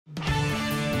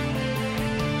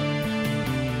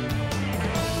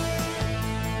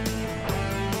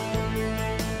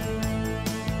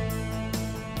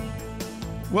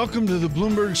Welcome to the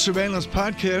Bloomberg Surveillance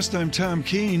Podcast. I'm Tom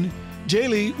Keene.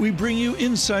 Daily, we bring you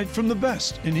insight from the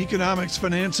best in economics,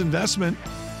 finance, investment,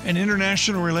 and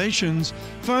international relations.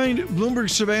 Find Bloomberg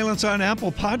Surveillance on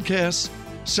Apple Podcasts,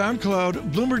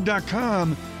 SoundCloud,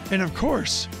 Bloomberg.com, and of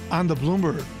course, on the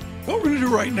Bloomberg. What we're going to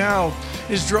do right now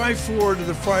is drive forward to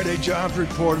the Friday jobs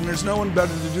report, and there's no one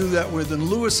better to do that with than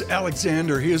Louis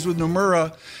Alexander. He is with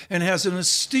Nomura and has an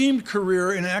esteemed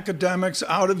career in academics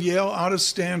out of Yale, out of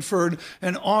Stanford,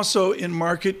 and also in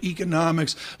market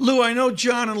economics. Lou, I know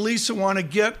John and Lisa want to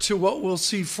get to what we'll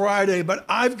see Friday, but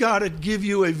I've got to give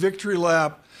you a victory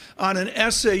lap on an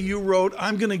essay you wrote,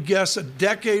 I'm going to guess a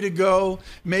decade ago,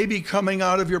 maybe coming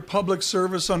out of your public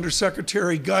service under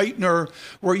Secretary Geithner,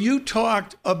 where you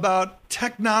talked about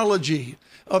technology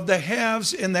of the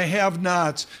haves and the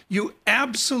have-nots. You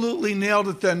absolutely nailed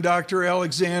it then, Dr.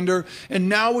 Alexander. And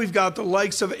now we've got the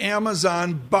likes of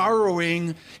Amazon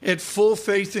borrowing at full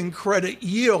faith and credit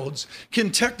yields.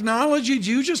 Can technology,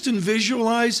 do you just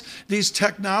visualize these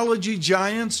technology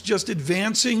giants just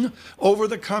advancing over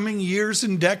the coming years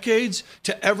and decades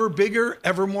to ever bigger,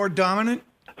 ever more dominant?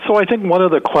 So I think one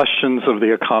of the questions of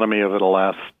the economy over the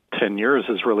last 10 years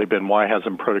has really been, why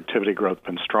hasn't productivity growth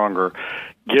been stronger,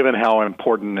 given how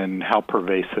important and how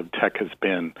pervasive tech has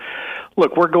been?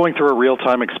 Look, we're going through a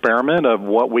real-time experiment of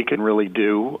what we can really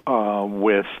do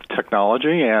with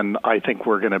technology, and I think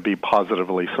we're going to be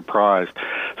positively surprised.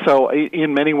 So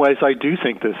in many ways, I do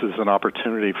think this is an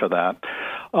opportunity for that.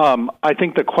 I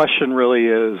think the question really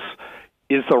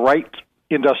is the right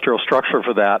industrial structure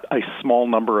for that a small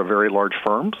number of very large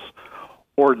firms,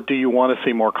 or do you want to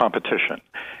see more competition?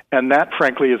 And that,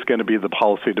 frankly, is going to be the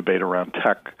policy debate around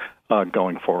tech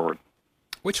going forward.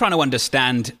 We're trying to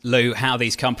understand, Lou, how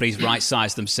these companies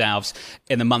right-size themselves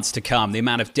in the months to come, the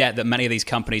amount of debt that many of these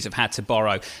companies have had to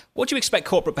borrow. What do you expect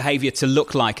corporate behavior to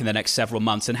look like in the next several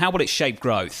months, and how will it shape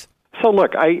growth? So,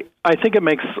 look, I think it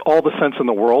makes all the sense in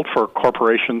the world for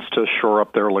corporations to shore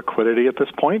up their liquidity at this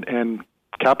point, and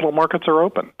capital markets are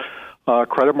open.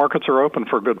 Credit markets are open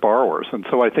for good borrowers, and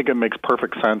so I think it makes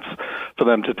perfect sense for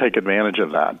them to take advantage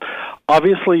of that.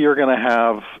 Obviously, you're going to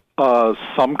have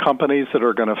some companies that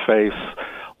are going to face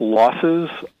losses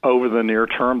over the near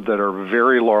term that are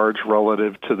very large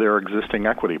relative to their existing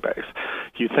equity base.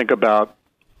 You think about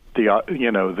the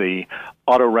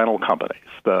auto rental companies,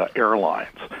 the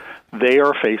airlines. They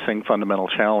are facing fundamental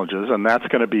challenges, and that's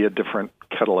going to be a different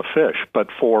kettle of fish. But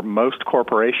for most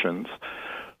corporations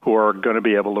who are going to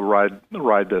be able to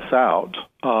ride this out,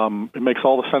 it makes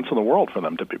all the sense in the world for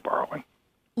them to be borrowing.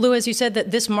 Lou, as you said,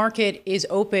 that this market is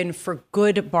open for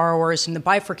good borrowers, and the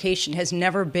bifurcation has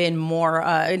never been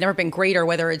greater,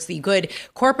 whether it's the good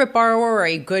corporate borrower or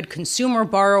a good consumer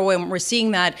borrower. And we're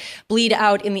seeing that bleed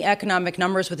out in the economic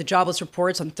numbers with the jobless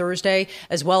reports on Thursday,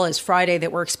 as well as Friday,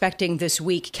 that we're expecting this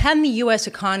week. Can the U.S.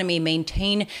 economy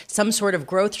maintain some sort of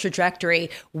growth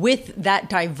trajectory with that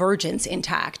divergence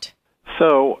intact?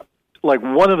 So,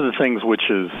 one of the things which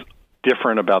is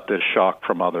different about this shock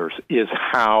from others is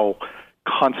how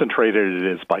concentrated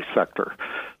it is by sector.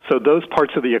 So those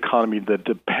parts of the economy that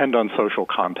depend on social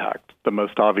contact, the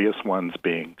most obvious ones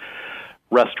being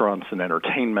restaurants and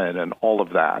entertainment and all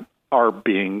of that, are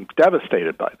being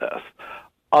devastated by this.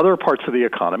 Other parts of the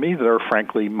economy that are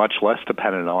frankly much less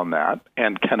dependent on that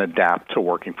and can adapt to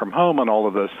working from home and all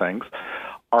of those things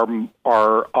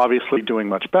are obviously doing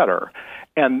much better.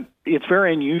 And it's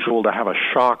very unusual to have a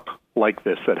shock like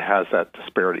this that has that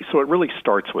disparity. So it really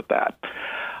starts with that.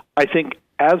 I think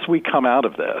as we come out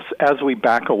of this, as we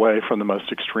back away from the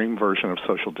most extreme version of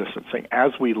social distancing,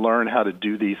 as we learn how to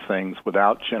do these things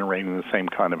without generating the same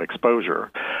kind of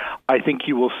exposure, I think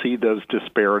you will see those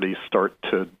disparities start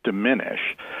to diminish.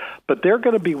 But they're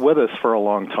going to be with us for a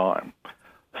long time.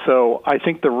 So I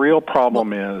think the real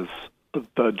problem is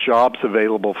the jobs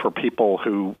available for people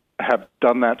who have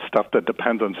done that stuff that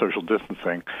depends on social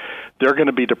distancing. They're going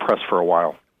to be depressed for a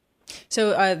while.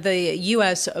 So the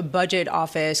U.S. Budget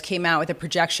Office came out with a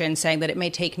projection saying that it may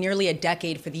take nearly a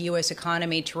decade for the U.S.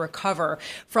 economy to recover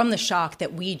from the shock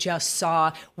that we just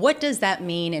saw. What does that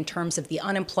mean in terms of the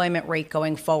unemployment rate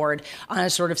going forward on a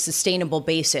sort of sustainable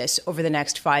basis over the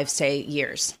next 5, say,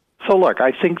 years? So look,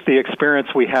 I think the experience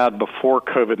we had before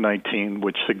COVID-19,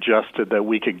 which suggested that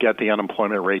we could get the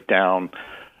unemployment rate down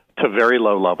to very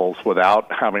low levels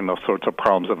without having those sorts of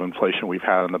problems of inflation we've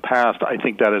had in the past, I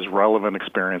think that is relevant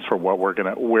experience for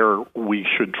where we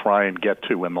should try and get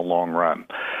to in the long run.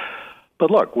 But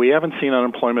look, we haven't seen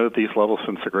unemployment at these levels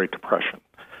since the Great Depression.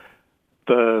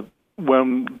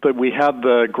 When we had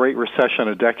the Great Recession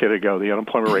a decade ago, the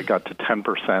unemployment rate got to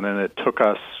 10%, and it took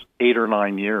us 8 or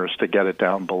 9 years to get it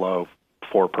down below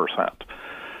 4%.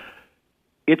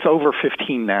 It's over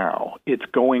 15 now. It's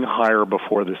going higher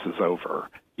before this is over.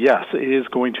 Yes, it is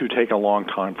going to take a long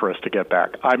time for us to get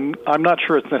back. I'm not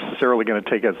sure it's necessarily going to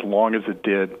take as long as it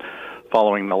did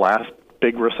following the last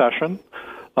big recession,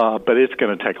 but it's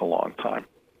going to take a long time.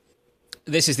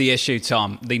 This is the issue,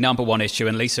 Tom, the number one issue,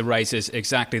 and Lisa raises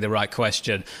exactly the right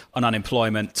question on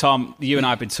unemployment. Tom, you and I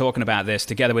have been talking about this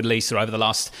together with Lisa over the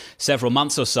last several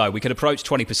months or so. We could approach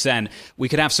 20%. We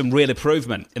could have some real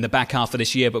improvement in the back half of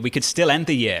this year, but we could still end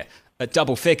the year at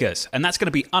double figures. And that's going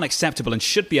to be unacceptable and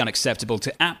should be unacceptable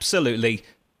to absolutely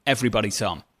everybody,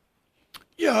 Tom.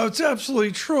 Yeah, it's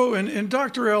absolutely true. And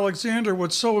Dr. Alexander,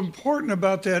 what's so important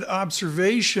about that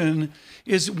observation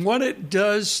is what it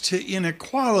does to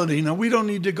inequality. Now, we don't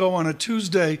need to go on a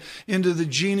Tuesday into the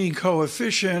Gini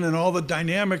coefficient and all the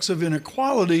dynamics of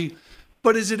inequality,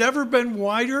 but has it ever been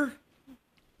wider?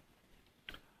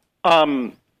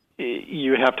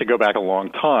 You have to go back a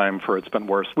long time for it's been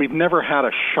worse. We've never had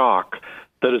a shock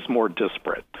that is more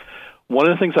disparate. One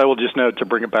of the things I will just note to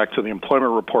bring it back to the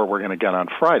employment report we're going to get on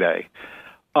Friday,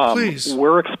 Please.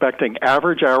 We're expecting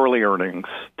average hourly earnings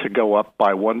to go up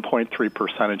by 1.3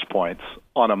 percentage points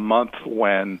on a month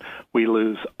when we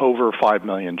lose over 5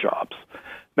 million jobs.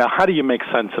 Now, how do you make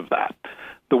sense of that?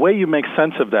 The way you make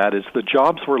sense of that is the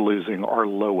jobs we're losing are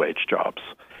low-wage jobs.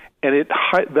 And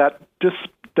that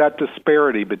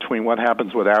disparity between what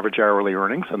happens with average hourly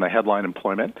earnings and the headline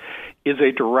employment is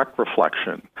a direct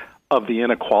reflection of the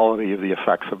inequality of the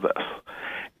effects of this.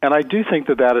 And I do think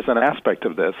that is an aspect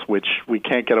of this which we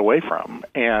can't get away from,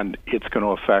 and it's going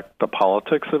to affect the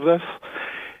politics of this.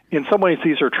 In some ways,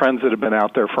 these are trends that have been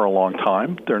out there for a long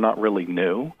time. They're not really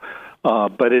new,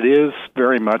 but it is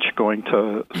very much going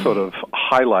to sort of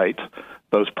highlight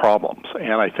those problems,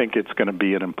 and I think it's going to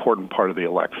be an important part of the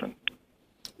election.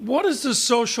 What is the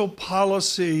social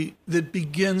policy that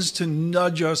begins to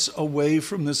nudge us away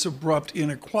from this abrupt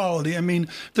inequality? I mean,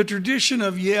 the tradition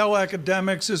of Yale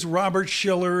academics is Robert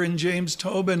Shiller and James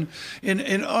Tobin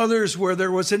and others where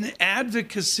there was an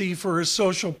advocacy for a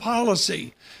social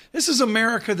policy. This is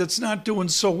America that's not doing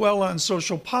so well on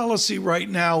social policy right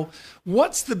now.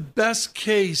 What's the best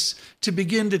case to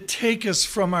begin to take us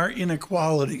from our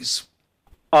inequalities?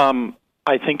 I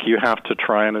think you have to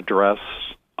try and address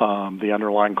the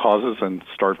underlying causes and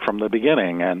start from the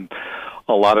beginning. And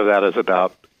a lot of that is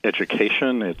about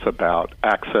education. It's about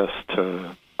access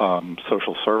to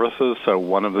social services. So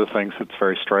one of the things that's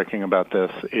very striking about this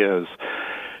is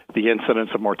the incidence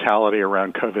of mortality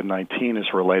around COVID-19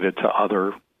 is related to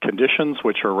other conditions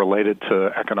which are related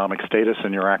to economic status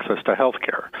and your access to health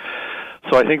care.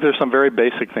 So I think there's some very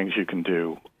basic things you can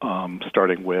do,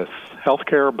 starting with health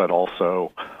care, but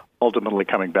also ultimately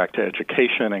coming back to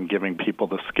education and giving people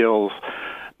the skills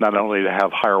not only to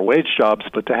have higher wage jobs,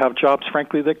 but to have jobs,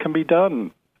 frankly, that can be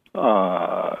done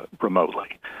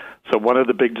remotely. So one of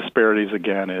the big disparities,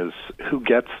 again, is who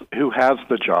has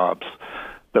the jobs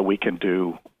that we can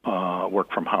do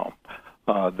work from home.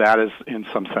 That is, in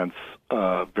some sense,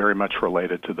 very much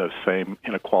related to those same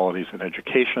inequalities in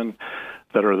education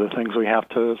that are the things we have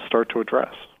to start to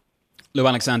address. Lou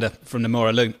Alexander from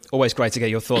Nomura. Lou, always great to get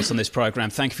your thoughts on this program.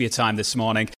 Thank you for your time this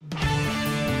morning.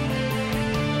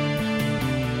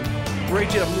 Great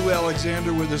to have Lou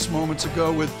Alexander with us moments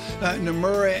ago with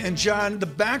Nomura. And John, the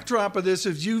backdrop of this,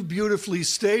 as you beautifully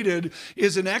stated,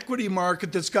 is an equity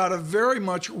market that's got a very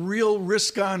much real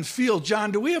risk-on feel.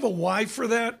 John, do we have a why for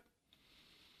that?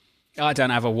 I don't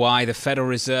have a why. The Federal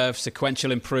Reserve,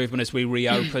 sequential improvement as we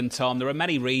reopen, Tom. There are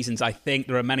many reasons, I think.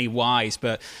 There are many whys,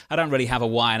 but I don't really have a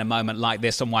why in a moment like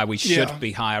this on why we should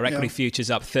be higher. Equity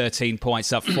futures up 13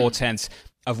 points, up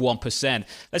 0.4%.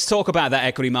 Let's talk about that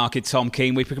equity market, Tom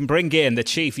Keene. We can bring in the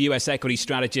chief U.S. equity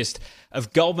strategist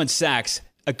of Goldman Sachs,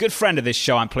 a good friend of this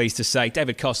show, I'm pleased to say.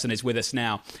 David Kostin is with us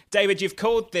now. David, you've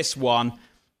called this one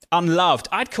unloved.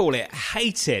 I'd call it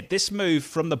hated. This move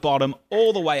from the bottom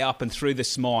all the way up and through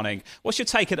this morning. What's your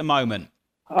take at the moment?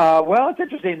 Well, it's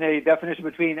interesting. The definition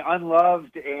between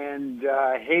unloved and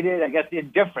hated, I guess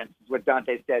indifference is what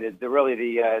Dante said, is really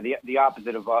the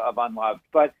opposite of unloved.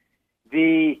 But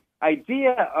the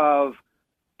idea of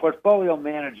portfolio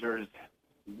managers,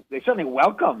 they certainly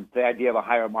welcome the idea of a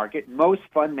higher market. Most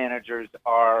fund managers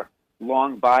are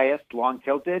long biased, long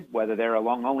tilted, whether they're a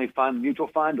long-only fund, mutual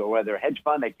fund, or whether they're a hedge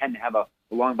fund, they tend to have a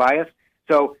long bias.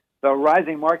 So the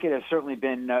rising market has certainly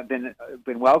been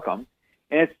welcome,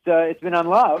 and it's been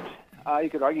unloved.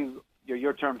 You could argue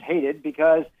your term's hated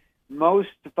because most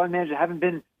fund managers haven't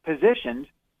been positioned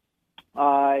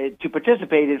to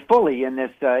participate fully in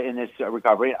this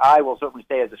recovery. I will certainly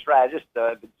say, as a strategist,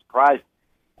 I've been surprised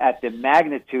at the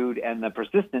magnitude and the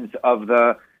persistence of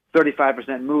the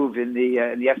 35% move in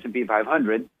the S&P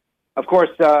 500. Of course,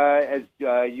 as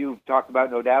you've talked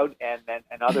about, no doubt, and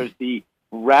others, the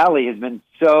rally has been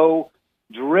so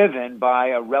driven by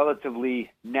a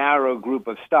relatively narrow group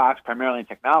of stocks, primarily in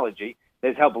technology, that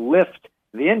has helped lift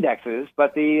the indexes.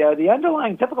 But the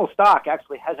underlying typical stock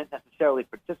actually hasn't necessarily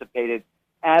participated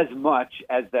as much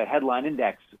as the headline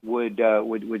index would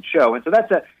show, and so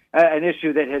that's an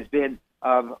issue that has been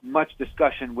much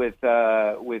discussion with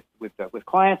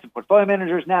clients and portfolio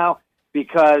managers now,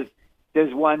 because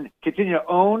does one continue to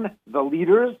own the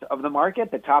leaders of the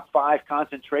market, the top 5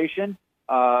 concentration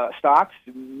stocks?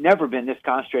 Never been this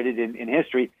concentrated in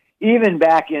history. Even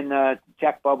back in the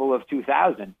tech bubble of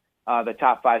 2000, the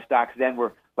top 5 stocks then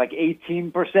were like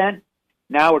 18%.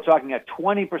 Now we're talking at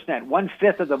 20%.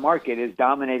 1/5 of the market is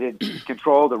dominated,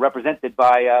 controlled, or represented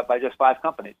by just 5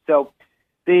 companies. So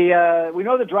we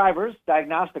know the drivers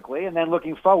diagnostically, and then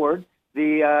looking forward,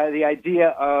 the idea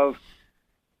of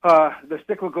the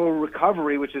cyclical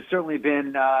recovery, which has certainly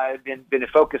been a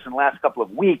focus in the last couple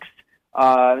of weeks,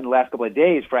 in the last couple of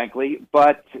days, frankly.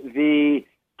 But the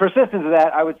persistence of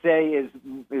that, I would say, is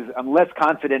I'm less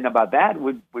confident about that.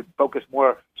 Would focus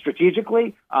more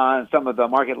strategically on some of the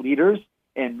market leaders,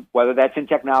 and whether that's in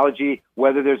technology,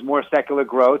 whether there's more secular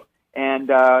growth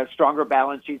and stronger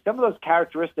balance sheets. Some of those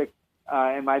characteristics,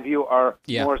 in my view, are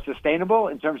more sustainable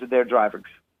in terms of their drivers.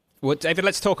 Well, David,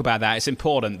 let's talk about that. It's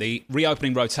important. The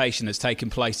reopening rotation that's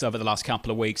taken place over the last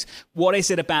couple of weeks. What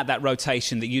is it about that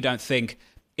rotation that you don't think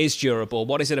is durable?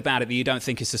 What is it about it that you don't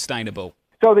think is sustainable?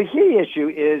 So the key issue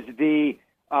is the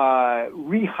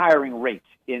rehiring rate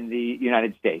in the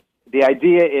United States. The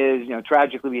idea is,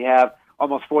 tragically, we have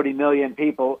almost 40 million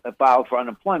people filed for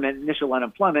unemployment, initial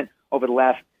unemployment, over the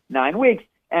last 9 weeks.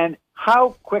 And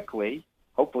how quickly,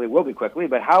 hopefully it will be quickly,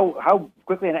 but how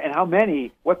quickly and how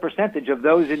many, what percentage of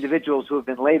those individuals who have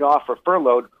been laid off or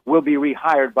furloughed will be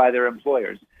rehired by their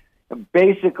employers? The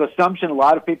basic assumption a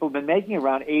lot of people have been making,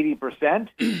 around 80%,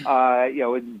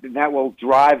 and that will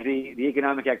drive the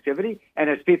economic activity. And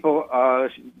as people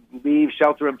leave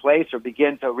shelter in place or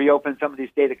begin to reopen some of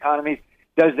these state economies,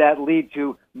 does that lead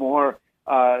to more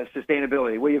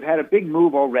sustainability? Well, you've had a big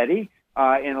move already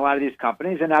in a lot of these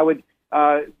companies, and I would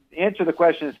answer the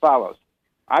question as follows.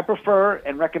 I prefer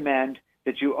and recommend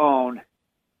that you own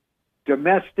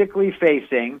domestically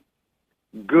facing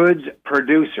goods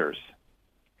producers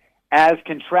as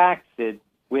contrasted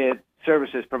with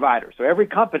services providers. So every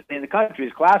company in the country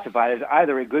is classified as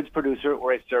either a goods producer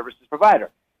or a services provider.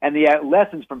 And the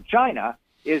lessons from China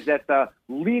is that the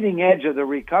leading edge of the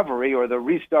recovery or the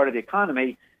restart of the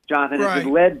economy, Jonathan, is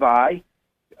led by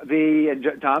the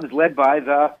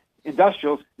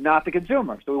industrials, not the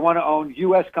consumer. So we want to own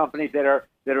U.S. companies that are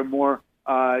more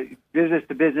business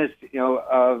to business,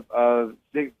 of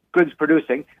goods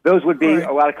producing. Those would be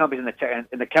a lot of companies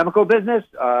in the chemical business,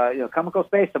 chemical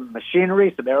space, some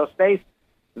machinery, some aerospace.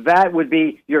 That would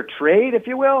be your trade, if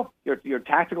you will, your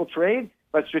tactical trade.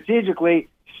 But strategically,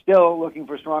 still looking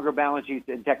for stronger balance sheets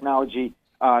and technology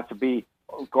to be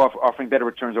offering better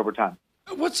returns over time.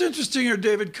 What's interesting here,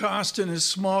 David Kostin, is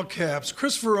small caps.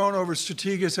 Chris Verone over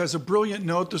Strategas has a brilliant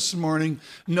note this morning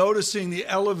noticing the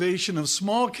elevation of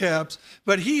small caps,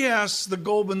 but he asks the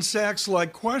Goldman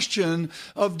Sachs-like question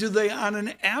of, do they on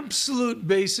an absolute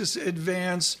basis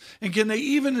advance, and can they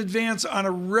even advance on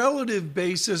a relative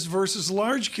basis versus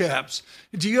large caps?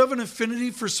 Do you have an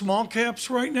affinity for small caps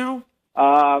right now?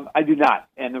 I do not,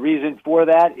 and the reason for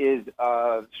that is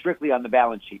strictly on the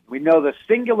balance sheet. We know the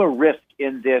singular risk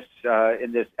in this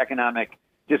economic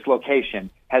dislocation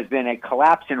has been a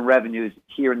collapse in revenues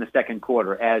here in the second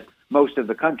quarter, as much of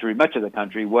the country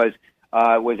was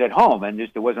at home, and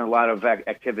there wasn't a lot of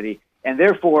activity, and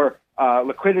therefore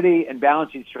liquidity and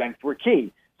balance sheet strength were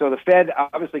key. So the Fed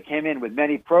obviously came in with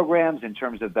many programs in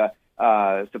terms of the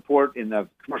support in the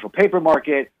commercial paper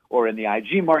market or in the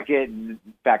IG market, and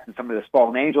in fact, in some of the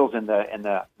fallen angels in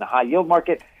the high yield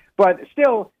market. But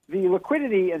still, the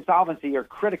liquidity and solvency are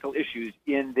critical issues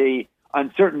in the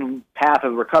uncertain path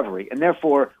of recovery, and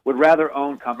therefore would rather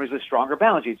own companies with stronger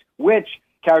balance sheets, which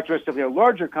characteristically are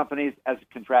larger companies as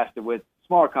contrasted with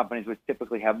smaller companies, which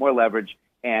typically have more leverage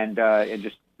and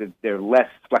just there's less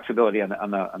flexibility on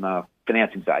the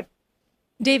financing side.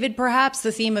 David, perhaps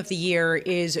the theme of the year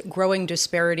is growing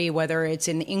disparity, whether it's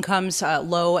in incomes,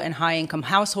 low and high income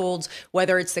households,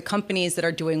 whether it's the companies that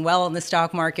are doing well in the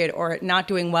stock market or not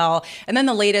doing well. And then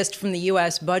the latest from the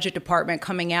U.S. Budget Department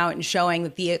coming out and showing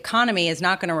that the economy is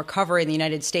not going to recover in the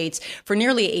United States for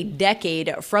nearly a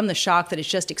decade from the shock that it's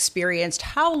just experienced.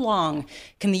 How long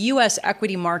can the U.S.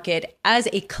 equity market as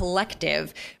a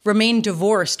collective remain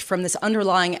divorced from this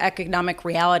underlying economic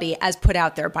reality as put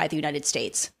out there by the United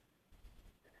States?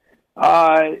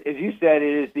 As you said,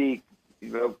 it is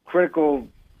the critical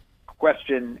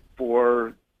question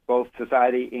for both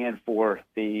society and for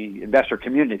the investor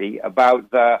community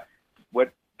about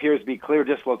what appears to be clear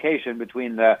dislocation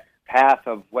between the path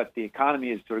of what the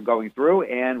economy is sort of going through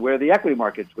and where the equity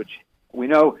markets, which we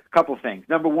know a couple things.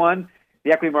 Number one,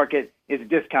 the equity market is a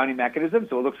discounting mechanism,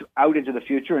 so it looks out into the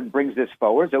future and brings this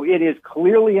forward. So it is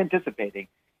clearly anticipating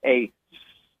a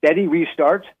steady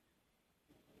restart,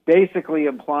 basically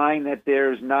implying that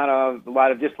there's not a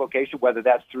lot of dislocation, whether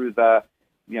that's through the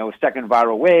second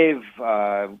viral wave,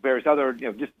 various other,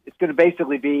 just it's going to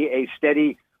basically be a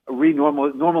steady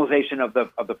normalization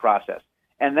of the process.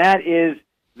 And that is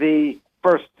the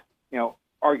first,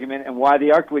 argument and why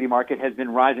the equity market has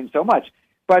been rising so much.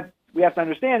 But we have to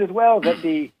understand as well that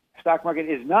the stock market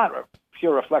is not a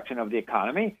pure reflection of the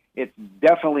economy. It's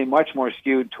definitely much more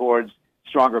skewed towards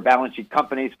stronger balance sheet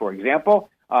companies, for example.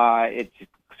 It's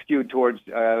skewed towards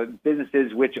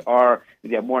businesses which are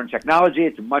more in technology.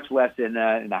 It's much less in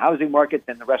the housing market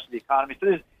than the rest of the economy.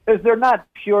 So they're not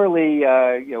purely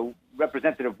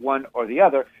representative of one or the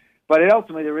other. But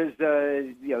ultimately, there is,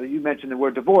 you mentioned the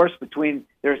word divorce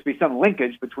there has to be some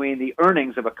linkage between the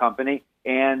earnings of a company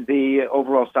and the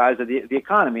overall size of the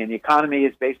economy. And the economy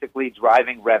is basically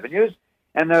driving revenues.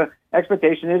 And the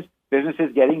expectation is business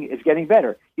is getting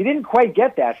better. You didn't quite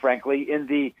get that, frankly, in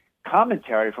the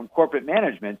commentary from corporate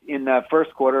management in the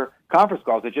first quarter conference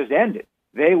calls that just ended.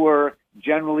 They were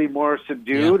generally more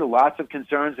subdued, lots of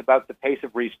concerns about the pace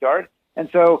of restart. And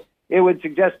so it would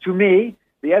suggest to me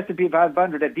the S&P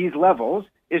 500 at these levels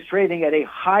is trading at a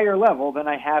higher level than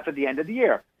I have at the end of the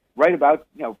year, right about,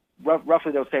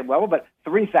 roughly the same level, but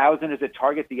 3,000 is a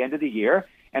target at the end of the year.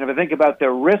 And if I think about the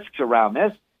risks around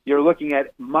this, you're looking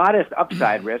at modest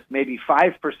upside risk, maybe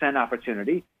 5%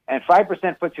 opportunity, and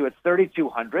 5% puts you at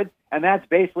 3,200, and that's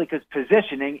basically because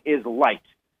positioning is light,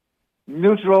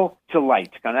 neutral to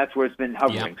light, and that's where it's been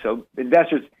hovering. Yeah. So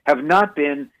investors have not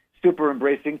been super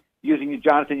embracing, using,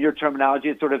 Jonathan, your terminology,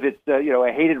 it's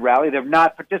a hated rally. They've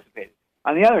not participated.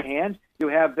 On the other hand, you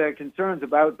have the concerns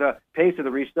about the pace of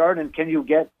the restart, and can you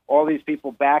get all these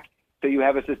people back so you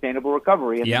have a sustainable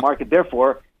recovery? And the market,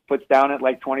 therefore, puts down at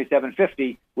like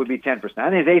 2750 would be 10%.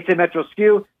 And it's asymmetrical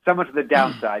skew, somewhat to the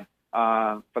downside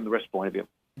from the risk point of view.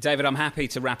 David, I'm happy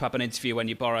to wrap up an interview when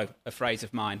you borrow a phrase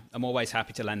of mine. I'm always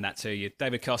happy to lend that to you.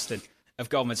 David Kostin of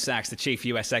Goldman Sachs, the Chief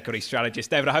US Equity Strategist.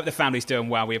 David, I hope the family's doing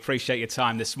well. We appreciate your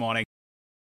time this morning.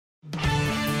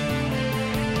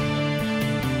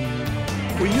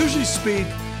 We usually speak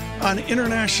on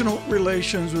international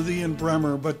relations with Ian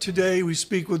Bremmer, but today we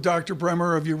speak with Dr.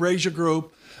 Bremmer of Eurasia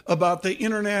Group about the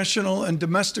international and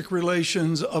domestic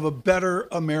relations of a better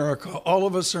America. All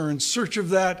of us are in search of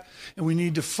that, and we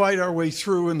need to fight our way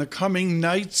through in the coming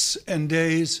nights and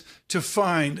days to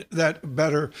find that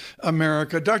better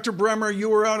America. Dr. Bremmer, you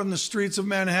were out on the streets of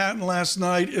Manhattan last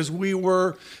night as we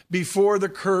were before the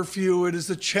curfew. It is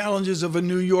the challenges of a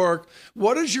New York.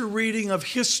 What is your reading of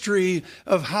history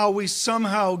of how we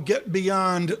somehow get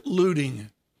beyond looting?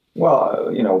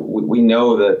 Well, we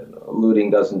know that looting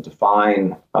doesn't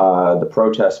define the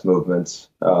protest movements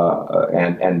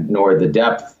and nor the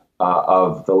depth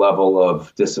of the level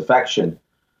of disaffection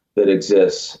that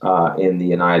exists in the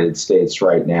United States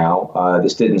right now.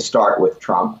 This didn't start with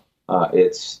Trump.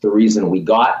 It's the reason we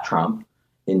got Trump,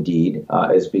 indeed,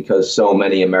 is because so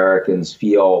many Americans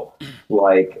feel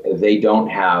like they don't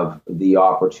have the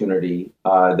opportunity,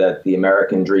 that the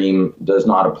American dream does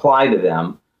not apply to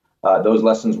them. Those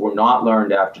lessons were not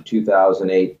learned after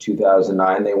 2008,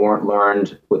 2009. They weren't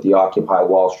learned with the Occupy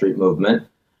Wall Street movement.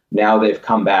 Now they've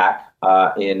come back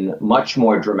in much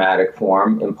more dramatic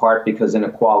form, in part because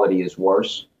inequality is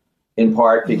worse, in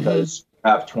part because you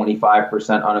have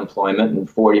 25% unemployment and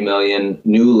 40 million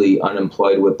newly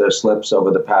unemployed with their slips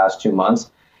over the past 2 months,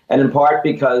 and in part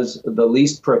because the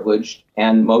least privileged,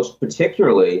 and most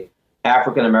particularly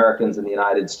African Americans in the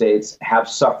United States, have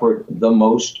suffered the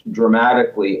most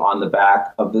dramatically on the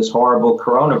back of this horrible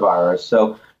coronavirus.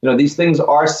 So, these things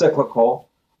are cyclical,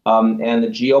 and the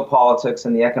geopolitics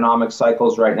and the economic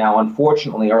cycles right now,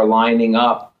 unfortunately, are lining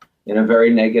up in a very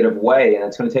negative way. And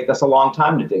it's going to take us a long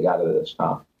time to dig out of this,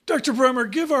 Tom. Dr. Bremmer,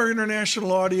 give our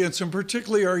international audience, and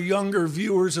particularly our younger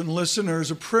viewers and listeners,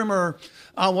 a primer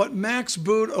on what Max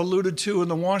Boot alluded to in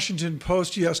the Washington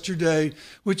Post yesterday,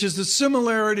 which is the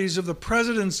similarities of the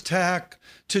president's tack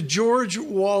to George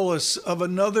Wallace of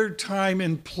Another Time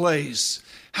and Place.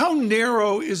 How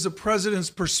narrow is the president's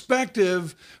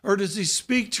perspective, or does he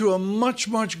speak to a much,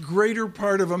 much greater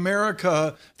part of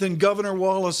America than Governor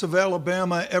Wallace of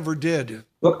Alabama ever did?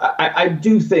 Look, I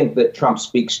do think that Trump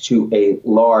speaks to a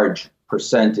large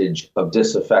percentage of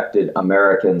disaffected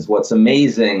Americans. What's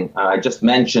amazing, I just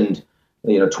mentioned,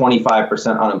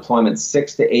 25% unemployment,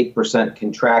 6 to 8%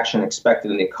 contraction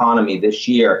expected in the economy this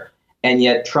year. And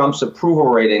yet Trump's approval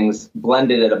ratings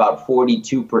blended at about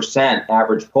 42%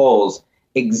 average polls,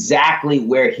 exactly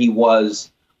where he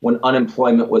was when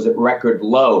unemployment was at record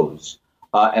lows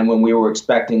and when we were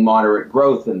expecting moderate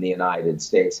growth in the United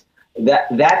States.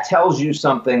 That tells you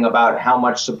something about how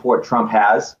much support Trump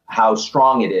has, how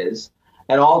strong it is,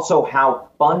 and also how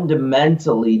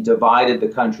fundamentally divided the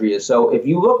country is. So if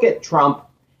you look at Trump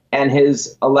and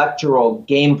his electoral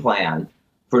game plan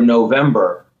for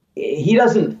November, he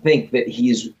doesn't think that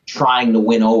he's trying to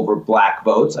win over black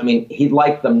votes. I mean, he'd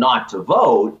like them not to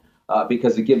vote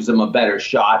because it gives them a better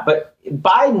shot. But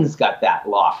Biden's got that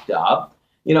locked up.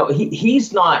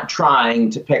 He's not trying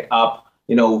to pick up,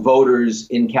 voters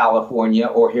in California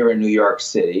or here in New York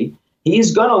City.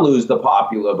 He's going to lose the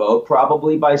popular vote,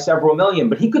 probably by several million,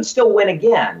 but he could still win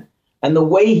again. And the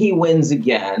way he wins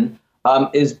again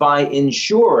is by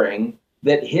ensuring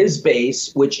that his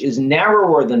base, which is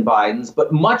narrower than Biden's,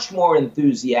 but much more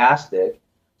enthusiastic,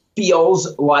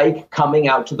 feels like coming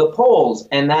out to the polls.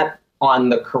 And that on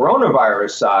the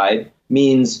coronavirus side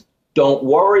means don't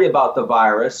worry about the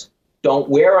virus. Don't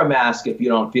wear a mask if you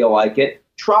don't feel like it.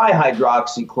 Try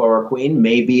hydroxychloroquine.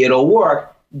 Maybe it'll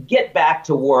work. Get back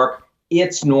to work.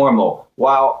 It's normal.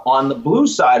 While on the blue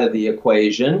side of the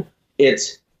equation,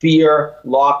 it's fear,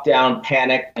 lockdown,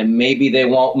 panic, and maybe they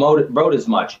won't vote as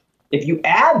much. If you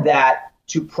add that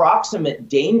to proximate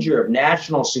danger of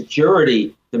national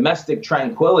security, domestic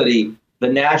tranquility, the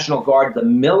National Guard, the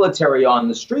military on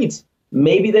the streets,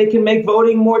 maybe they can make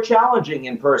voting more challenging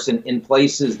in person in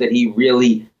places that he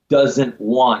really doesn't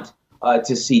want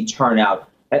to see turnout.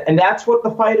 And that's what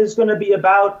the fight is going to be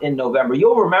about in November.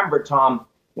 You'll remember, Tom,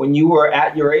 when you were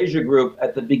at your Asia group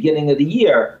at the beginning of the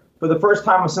year, for the first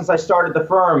time since I started the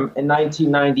firm in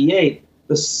 1998,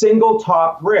 the single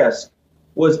top risk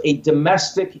was a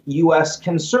domestic U.S.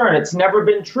 concern. It's never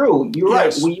been true. You're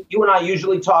Yes. right. You and I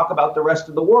usually talk about the rest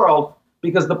of the world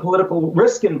because the political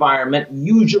risk environment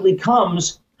usually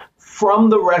comes from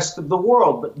the rest of the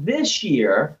world. But this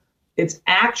year, it's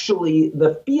actually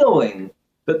the feeling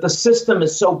that the system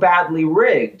is so badly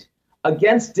rigged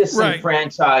against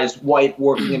disenfranchised white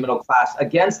working and middle class,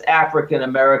 against African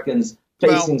Americans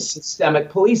facing systemic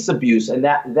police abuse. And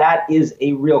that is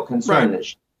a real concern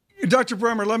this year. Dr.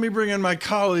 Bremer, let me bring in my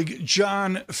colleague,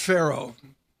 John Farrow.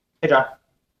 Hey, John.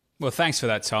 Well, thanks for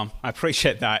that, Tom. I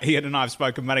appreciate that. Ian and I have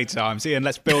spoken many times. Ian,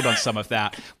 let's build on some of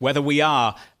that. Whether we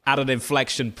are at an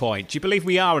inflection point. Do you believe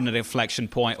we are at an inflection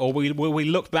point, or will we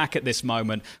look back at this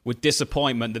moment with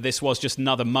disappointment that this was just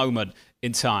another moment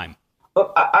in time?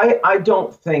 Look, I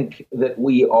don't think that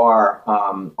we are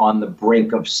on the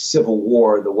brink of civil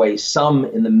war the way some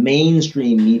in the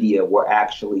mainstream media were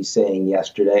actually saying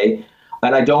yesterday.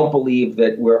 And I don't believe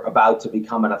that we're about to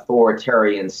become an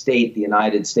authoritarian state. The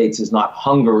United States is not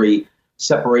Hungary.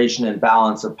 Separation and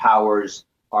balance of powers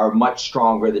are much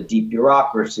stronger. The deep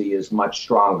bureaucracy is much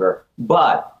stronger.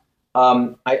 But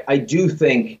I do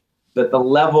think that the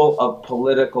level of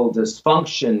political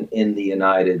dysfunction in the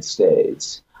United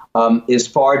States is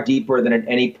far deeper than at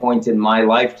any point in my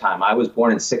lifetime. I was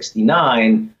born in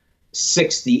 1969.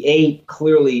 1968,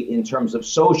 clearly, in terms of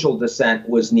social dissent,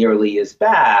 was nearly as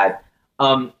bad.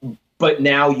 But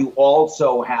now you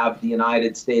also have the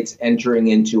United States entering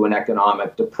into an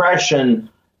economic depression,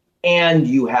 and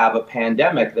you have a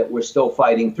pandemic that we're still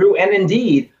fighting through. And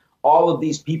indeed, all of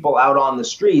these people out on the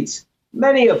streets,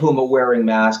 many of whom are wearing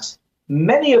masks,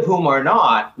 many of whom are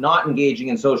not engaging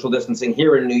in social distancing.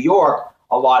 Here in New York,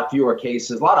 a lot fewer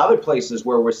cases. A lot of other places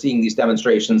where we're seeing these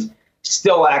demonstrations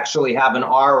still actually have an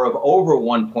R of over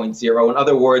 1.0. In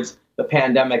other words, the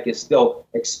pandemic is still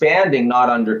expanding, not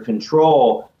under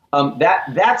control.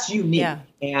 That's unique. Yeah.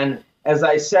 And as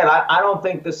I said, I don't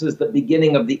think this is the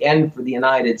beginning of the end for the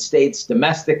United States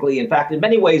domestically. In fact, in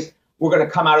many ways, we're going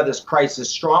to come out of this crisis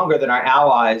stronger than our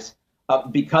allies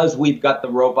because we've got the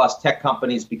robust tech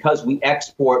companies, because we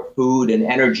export food and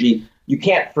energy. You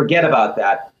can't forget about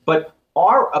that. But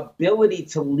our ability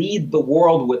to lead the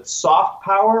world with soft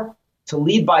power, to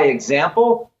lead by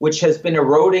example, which has been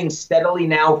eroding steadily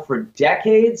now for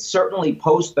decades, certainly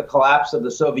post the collapse of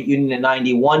the Soviet Union in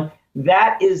 91,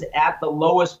 that is at the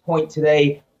lowest point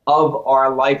today of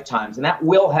our lifetimes. And that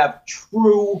will have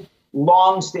true,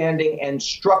 long-standing and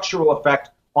structural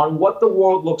effect on what the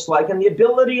world looks like and the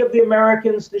ability of the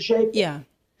Americans to shape it. Yeah.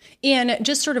 And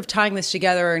just sort of tying this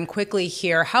together and quickly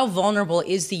here, how vulnerable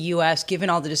is the U.S., given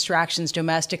all the distractions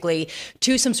domestically,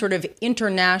 to some sort of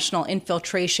international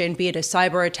infiltration, be it a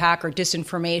cyber attack or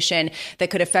disinformation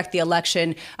that could affect the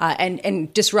election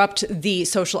and disrupt the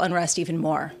social unrest even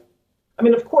more? I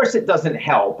mean, of course, it doesn't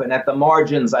help. And at the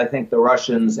margins, I think the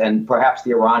Russians and perhaps the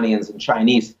Iranians and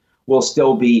Chinese will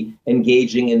still be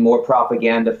engaging in more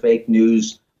propaganda, fake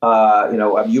news.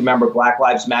 You remember Black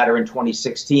Lives Matter in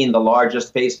 2016, the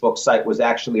largest Facebook site was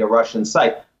actually a Russian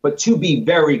site. But to be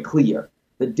very clear,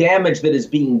 the damage that is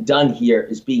being done here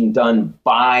is being done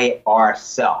by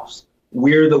ourselves.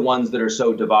 We're the ones that are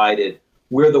so divided.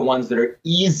 We're the ones that are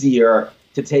easier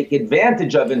to take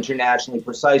advantage of internationally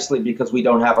precisely because we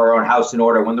don't have our own house in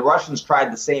order. When the Russians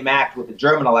tried the same act with the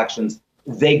German elections,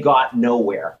 they got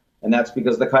nowhere. And that's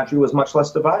because the country was much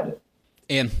less divided.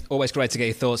 Ian, always great to get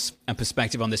your thoughts and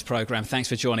perspective on this programme. Thanks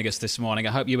for joining us this morning.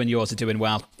 I hope you and yours are doing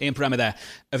well. Ian Bremer there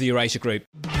of the Eurasia Group.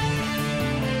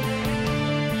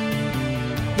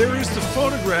 There is the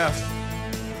photograph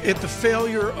at the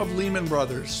failure of Lehman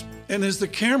Brothers. And as the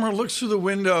camera looks through the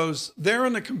windows, there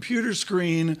on the computer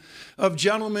screen of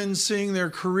gentlemen seeing their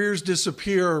careers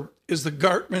disappear is the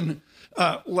Gartman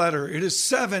letter. It is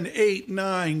 7, 8,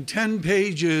 9, 10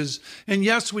 pages. And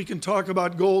yes, we can talk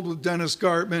about gold with Dennis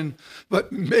Gartman,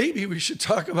 but maybe we should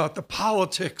talk about the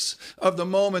politics of the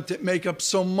moment that make up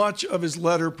so much of his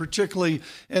letter, particularly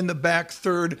in the back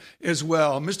third as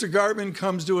well. Mr. Gartman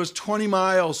comes to us 20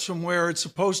 miles from where it's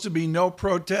supposed to be no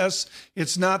protests.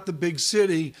 It's not the big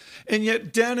city. And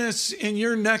yet, Dennis, in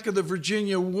your neck of the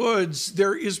Virginia woods,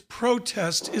 there is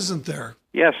protest, isn't there?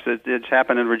 Yes, it's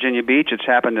happened in Virginia Beach. It's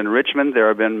happened in Richmond. There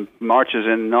have been marches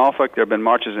in Norfolk. There have been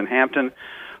marches in Hampton.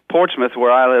 Portsmouth,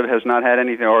 where I live, has not had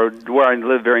anything, or where I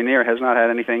live very near, has not had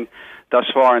anything thus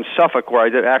far. And Suffolk, where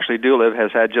I actually do live,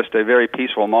 has had just a very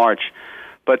peaceful march.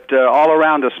 But all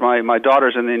around us, my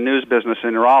daughter's in the news business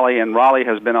in Raleigh, and Raleigh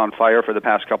has been on fire for the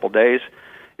past couple days.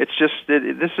 It's just,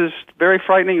 this is very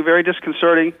frightening, very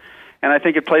disconcerting. And I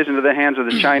think it plays into the hands of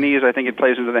the Chinese. I think it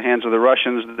plays into the hands of the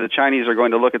Russians. The Chinese are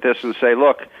going to look at this and say,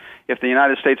 look, if the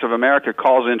United States of America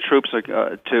calls in troops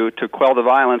to quell the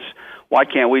violence, why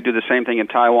can't we do the same thing in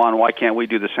Taiwan? Why can't we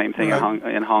do the same thing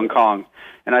in Hong Kong?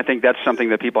 And I think that's something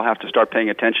that people have to start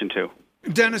paying attention to.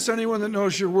 Dennis, anyone that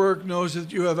knows your work knows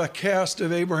that you have a cast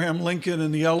of Abraham Lincoln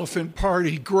and the Elephant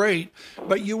Party. Great.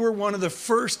 But you were one of the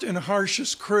first and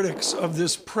harshest critics of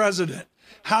this president.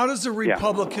 How does the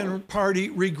Republican Party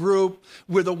regroup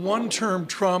with a one-term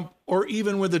Trump or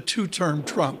even with a two-term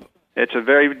Trump? It's a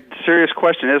very serious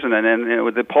question, isn't it? And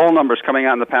with the poll numbers coming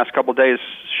out in the past couple of days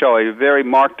show a very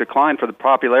marked decline for the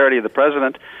popularity of the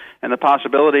president and the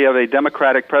possibility of a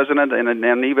Democratic president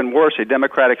and even worse, a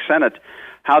Democratic Senate.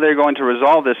 How they're going to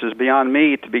resolve this is beyond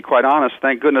me, to be quite honest.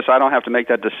 Thank goodness I don't have to make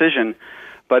that decision.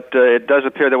 But it does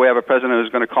appear that we have a president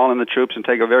who's going to call in the troops and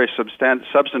take a very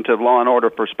substantive law and order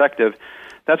perspective.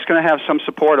 That's going to have some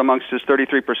support amongst his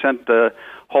 33%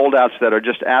 holdouts that are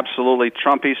just absolutely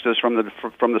Trumpistas from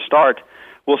the start.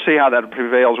 We'll see how that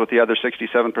prevails with the other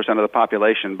 67% of the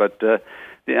population. But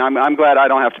I'm glad I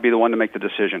don't have to be the one to make the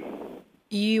decision.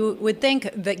 You would think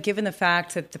that given the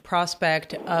fact that the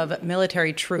prospect of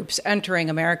military troops entering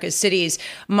America's cities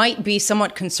might be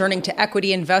somewhat concerning to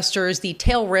equity investors, the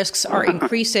tail risks are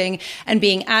increasing and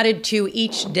being added to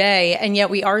each day. And yet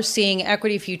we are seeing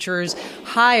equity futures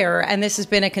higher. And this has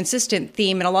been a consistent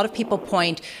theme. And a lot of people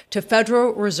point to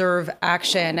Federal Reserve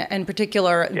action, in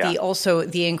particular,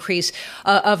 the increase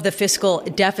of the fiscal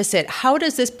deficit. How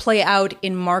does this play out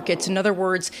in markets? In other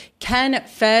words, can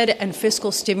Fed and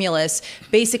fiscal stimulus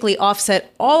basically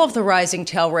offset all of the rising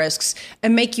tail risks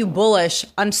and make you bullish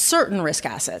on certain risk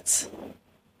assets?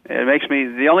 It makes me,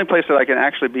 the only place that I can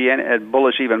actually be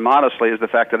bullish even modestly is the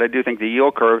fact that I do think the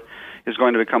yield curve is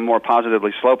going to become more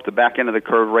positively sloped. The back end of the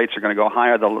curve rates are going to go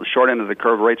higher. The short end of the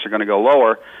curve rates are going to go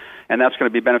lower. And that's going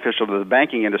to be beneficial to the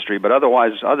banking industry. But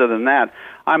otherwise, other than that,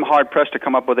 I'm hard-pressed to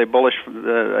come up with a bullish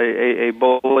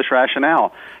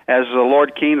rationale. As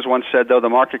Lord Keynes once said, though, the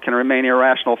market can remain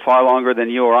irrational far longer than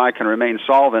you or I can remain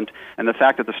solvent. And the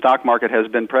fact that the stock market has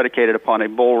been predicated upon a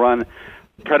bull run,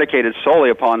 predicated solely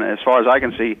upon, as far as I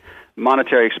can see,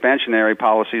 monetary expansionary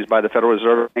policies by the Federal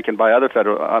Reserve Bank and by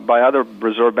other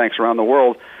reserve banks around the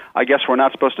world, I guess we're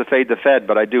not supposed to fade the Fed,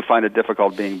 but I do find it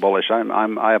difficult being bullish.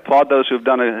 I applaud those who've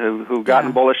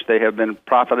gotten bullish. They have been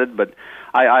profited, but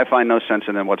I find no sense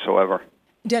in them whatsoever.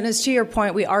 Dennis, to your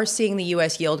point, we are seeing the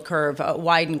U.S. yield curve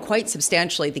widen quite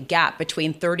substantially. The gap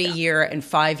between 30-year and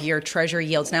 5-year Treasury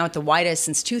yields now at the widest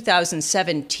since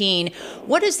 2017.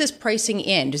 What is this pricing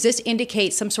in? Does this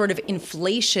indicate some sort of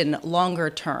inflation longer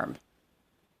term?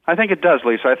 I think it does,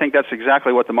 Lisa. I think that's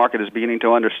exactly what the market is beginning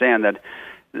to understand, that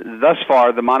thus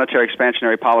far the monetary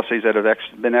expansionary policies that have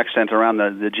been extant around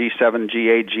the G7,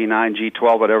 G8, G9,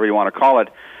 G12, whatever you want to call it,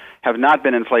 have not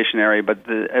been inflationary, but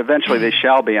eventually they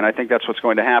shall be, and I think that's what's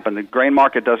going to happen. The grain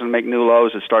market doesn't make new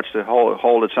lows. It starts to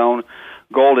hold its own.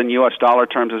 Gold in U.S. dollar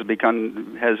terms has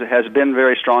been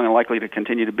very strong and likely to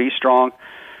continue to be strong.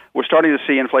 We're starting to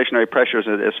see inflationary pressures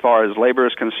as far as labor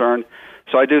is concerned.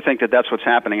 So I do think that that's what's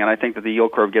happening, and I think that the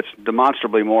yield curve gets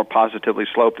demonstrably more positively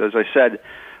sloped. As I said,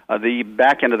 the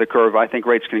back end of the curve, I think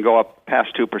rates can go up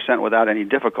past 2% without any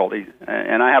difficulty.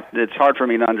 And it's hard for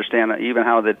me to understand even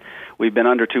how that we've been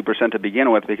under 2% to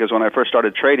begin with, because when I first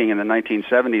started trading in the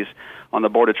 1970s on the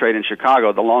Board of Trade in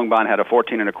Chicago, the long bond had a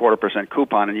 14.25%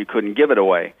 coupon, and you couldn't give it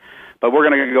away. But we're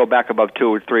going to go back above 2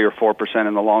 or 3 or 4%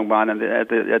 in the long bond, and at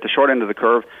the short end of the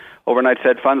curve, overnight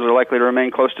Fed funds are likely to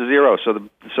remain close to zero.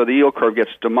 So the yield curve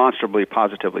gets demonstrably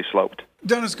positively sloped.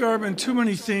 Dennis Gartman, too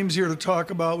many themes here to talk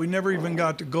about. We never even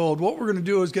got to gold. What we're going to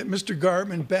do is get Mr.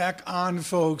 Gartman back on,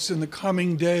 folks, in the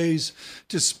coming days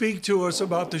to speak to us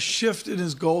about the shift in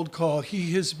his gold call.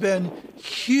 He has been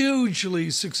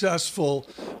hugely successful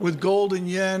with gold and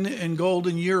yen and gold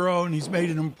and euro, and he's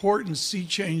made an important sea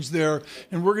change there.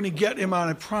 And we're going to get him on.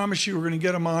 I promise you we're going to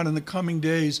get him on in the coming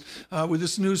days. With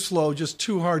this news flow, just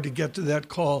too hard to get to that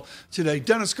call today.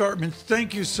 Dennis Gartman,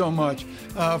 thank you so much.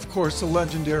 Of course, the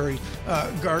legendary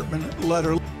Gartman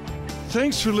letter.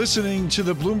 Thanks for listening to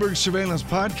the Bloomberg Surveillance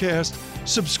Podcast.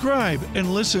 Subscribe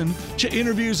and listen to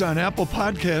interviews on Apple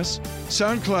Podcasts,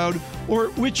 SoundCloud, or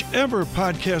whichever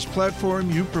podcast platform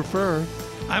you prefer.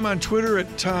 I'm on Twitter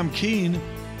at Tom Keene.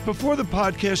 Before the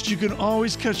podcast, you can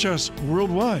always catch us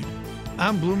worldwide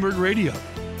on Bloomberg Radio.